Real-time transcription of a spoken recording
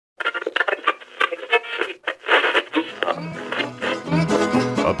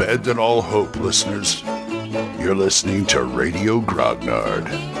Abandon all hope, listeners. You're listening to Radio Grognard,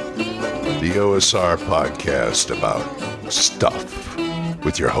 the OSR podcast about stuff,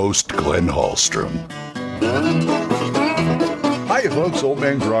 with your host, Glenn Hallstrom. Hi, folks. Old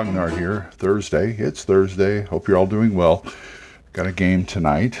Man Grognard here. Thursday. It's Thursday. Hope you're all doing well. Got a game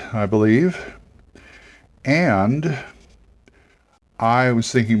tonight, I believe. And I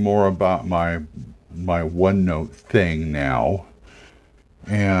was thinking more about my OneNote thing now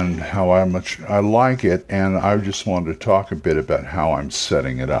and how much I like it, and I just wanted to talk a bit about how I'm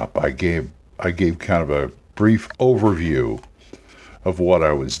setting it up. I gave kind of a brief overview of what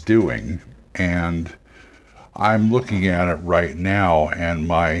I was doing, and I'm looking at it right now, and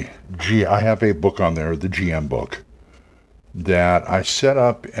I have a book on there, the GM book, that I set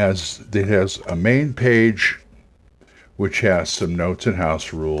up as it has a main page which has some notes and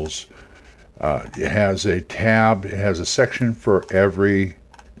house rules. It has a tab, it has a section for every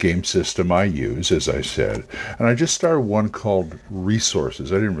game system I use, as I said. And I just started one called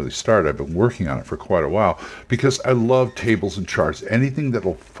Resources. I didn't really start, I've been working on it for quite a while, because I love tables and charts, anything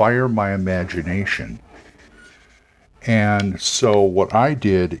that'll fire my imagination. And so what I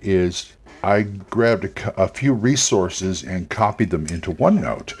did is I grabbed a few resources and copied them into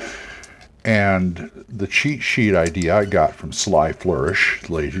OneNote. And the cheat sheet idea I got from Sly Flourish,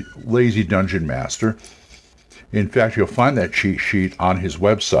 Lazy Dungeon Master. In fact, you'll find that cheat sheet on his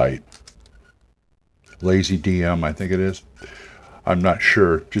website, Lazy DM, I think it is. I'm not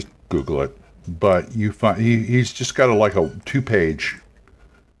sure. Just Google it. But you find he's just got a 2-page.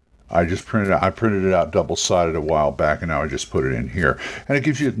 I printed it out double-sided a while back, and now I just put it in here. And it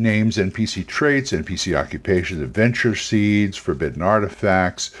gives you names, NPC traits, NPC occupations, adventure seeds, forbidden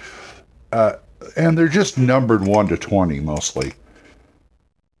artifacts. And they're just numbered 1 to 20 mostly.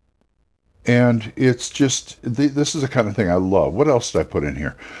 And it's just, this is the kind of thing I love. What else did I put in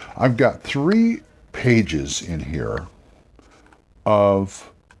here? I've got 3 pages in here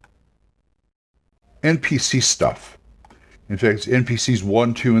of NPC stuff. In fact, it's NPCs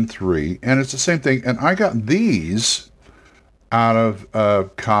 1, 2, and 3. And it's the same thing. And I got these out of a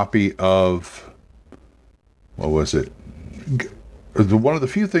copy of, what was it? One of the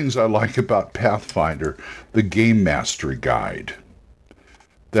few things I like about Pathfinder, the Game Mastery Guide.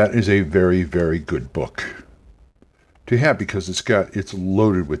 That is a very, very good book to have because it's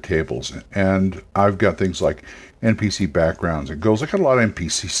loaded with tables. And I've got things like NPC backgrounds and goals. I got a lot of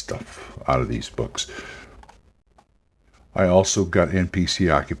NPC stuff out of these books. I also got NPC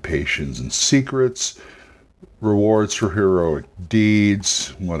occupations and secrets, rewards for heroic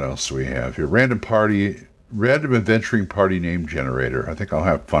deeds. What else do we have here? Random adventuring party name generator. I think I'll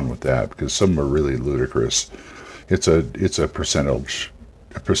have fun with that because some are really ludicrous. It's a percentage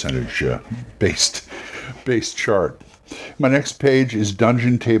based chart. My next page is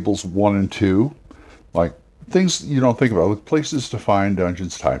dungeon tables 1 and 2, like things you don't think about, like places to find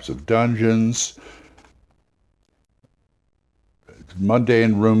dungeons, types of dungeons,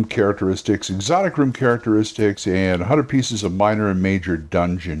 mundane room characteristics, exotic room characteristics, and 100 pieces of minor and major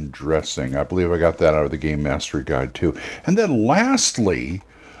dungeon dressing. I believe I got that out of the Game Mastery Guide too. And then lastly,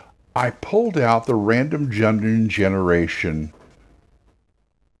 I pulled out the random dungeon generation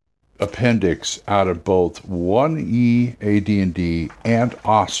appendix out of both 1E AD&D and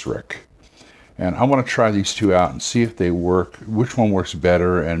OSRIC. And I want to try these two out and see if they work, which one works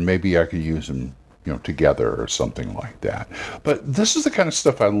better, and maybe I could use them together or something like that. But this is the kind of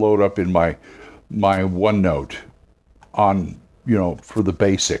stuff I load up in my OneNote on, for the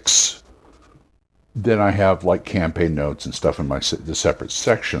basics. Then I have like campaign notes and stuff in the separate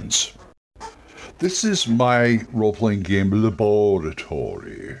sections. This is my role-playing game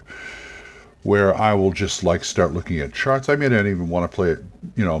laboratory, where I will just start looking at charts. I don't even want to play it,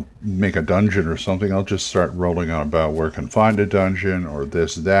 make a dungeon or something. I'll just start rolling on about where I can find a dungeon or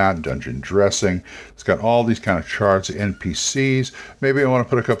this, that, dungeon dressing. It's got all these kind of charts, NPCs. Maybe I want to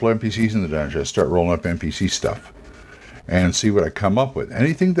put a couple of NPCs in the dungeon. I start rolling up NPC stuff and see what I come up with.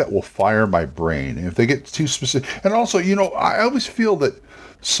 Anything that will fire my brain. If they get too specific. And also, I always feel that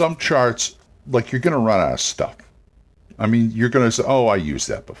some charts, you're going to run out of stuff. You're going to say, oh, I used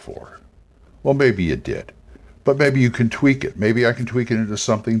that before. Well, maybe you did. But maybe you can tweak it. Maybe I can tweak it into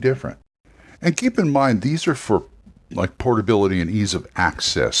something different. And keep in mind, these are for portability and ease of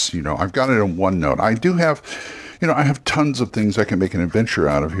access. I've got it in OneNote. I do have, I have tons of things I can make an adventure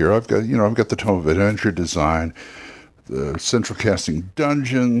out of here. I've got the Tome of Adventure Design, the Central Casting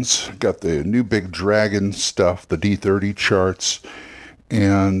Dungeons, got the new Big Dragon stuff, the D30 charts,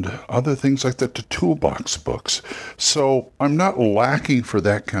 and other things like that, the toolbox books. So I'm not lacking for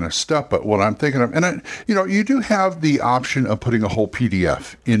that kind of stuff, but what I'm thinking of, and you do have the option of putting a whole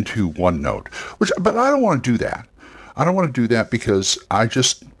PDF into OneNote, but I don't want to do that. I don't want to do that because I've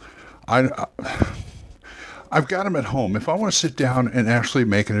got them at home. If I want to sit down and actually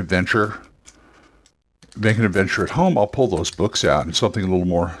make an adventure at home, I'll pull those books out and something a little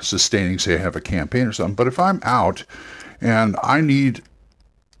more sustaining, say I have a campaign or something. But if I'm out and I need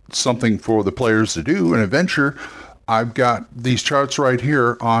something for the players to do, an adventure, I've got these charts right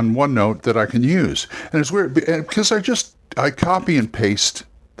here on OneNote that I can use. And it's weird because I copy and paste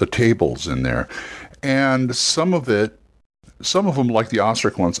the tables in there. And some of them, like the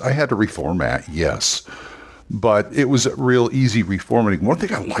OSRIC ones, I had to reformat, yes. But it was a real easy reformatting. One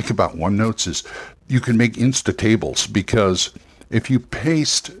thing I like about OneNotes is you can make Insta tables, because if you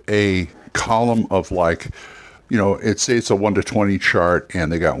paste a column of it's a 1 to 20 chart,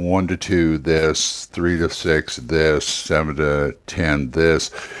 and they got 1 to 2 this, 3 to 6 this, 7 to 10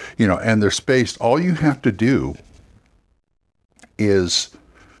 this, and they're spaced. All you have to do is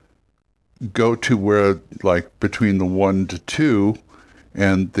go to where, like, between the 1 to 2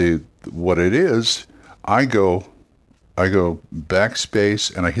 and what it is, I go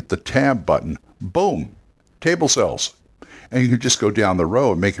backspace and I hit the tab button. Boom, table cells. And you can just go down the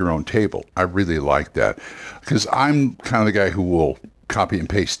row and make your own table. I really like that, because I'm kind of the guy who will copy and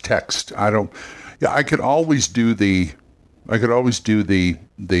paste text. I could always do the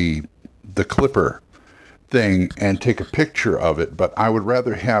clipper thing and take a picture of it, but I would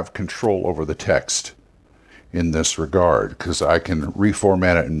rather have control over the text in this regard, because I can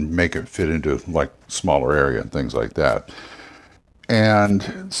reformat it and make it fit into like smaller area and things like that.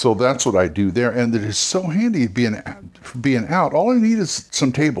 And so that's what I do there. And it is so handy being out. All I need is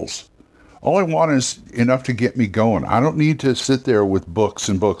some tables. All I want is enough to get me going. I don't need to sit there with books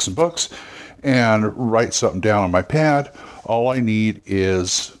and books and books and write something down on my pad. All I need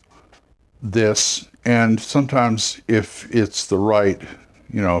is this. And sometimes if it's the right,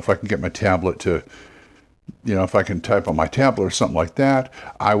 if I can get my tablet to, if I can type on my tablet or something like that,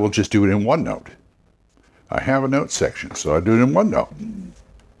 I will just do it in OneNote. I have a note section, so I do it in OneNote.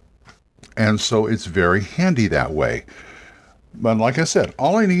 And so it's very handy that way. But like I said,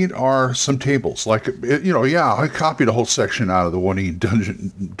 all I need are some tables. I copied a whole section out of the 1E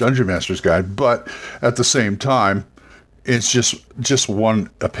Dungeon Master's Guide, but at the same time, it's just one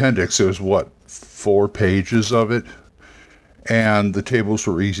appendix. It was 4 pages of it, and the tables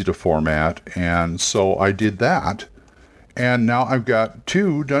were easy to format, and so I did that. And now I've got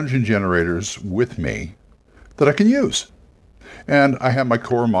 2 dungeon generators with me that I can use. And I have my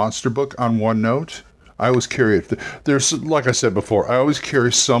core monster book on OneNote. I always carry it. There's, like I said before, I always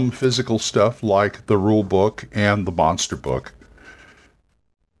carry some physical stuff like the rule book and the monster book.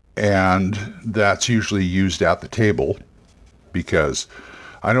 And that's usually used at the table, because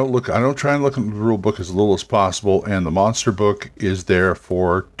I don't try and look at the rule book as little as possible, and the monster book is there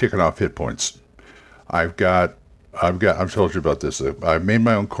for ticking off hit points. I've told you about this. I've made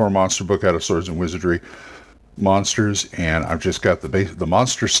my own core monster book out of Swords and Wizardry monsters, and I've just got the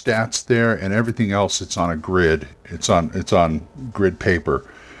monster stats there, and everything else, it's on a grid. It's on grid paper,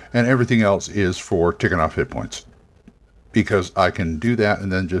 and everything else is for ticking off hit points, because I can do that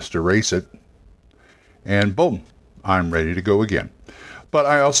and then just erase it, and boom, I'm ready to go again. But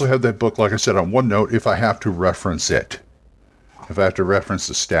I also have that book, like I said, on OneNote if I have to reference it. If I have to reference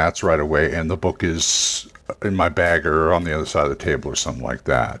the stats right away and the book is in my bag or on the other side of the table or something like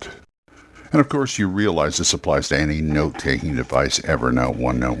that. And of course, you realize this applies to any note-taking device, Evernote,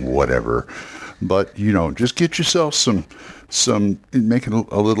 OneNote, whatever. But, just get yourself some make it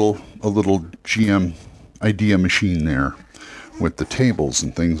a little GM idea machine there with the tables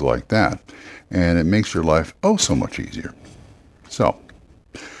and things like that. And it makes your life so much easier. So,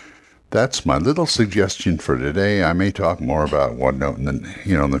 that's my little suggestion for today. I may talk more about OneNote in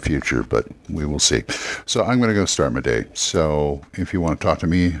the future, but we will see. So I'm going to go start my day. So if you want to talk to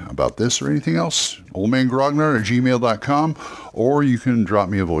me about this or anything else, oldmangrognard@gmail.com, or you can drop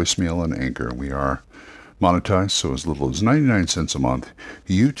me a voicemail on Anchor. We are monetized, so as little as 99 cents a month,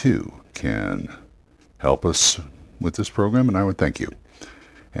 you too can help us with this program, and I would thank you.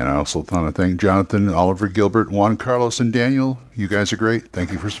 And I also want to thank Jonathan, Oliver, Gilbert, Juan Carlos, and Daniel. You guys are great.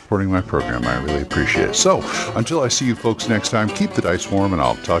 Thank you for supporting my program. I really appreciate it. So, until I see you folks next time, keep the dice warm, and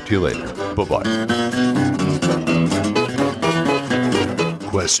I'll talk to you later. Bye-bye.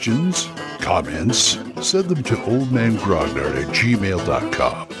 Questions? Comments? Send them to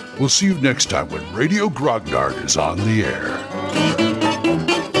oldmangrognard@gmail.com. We'll see you next time when Radio Grognard is on the air.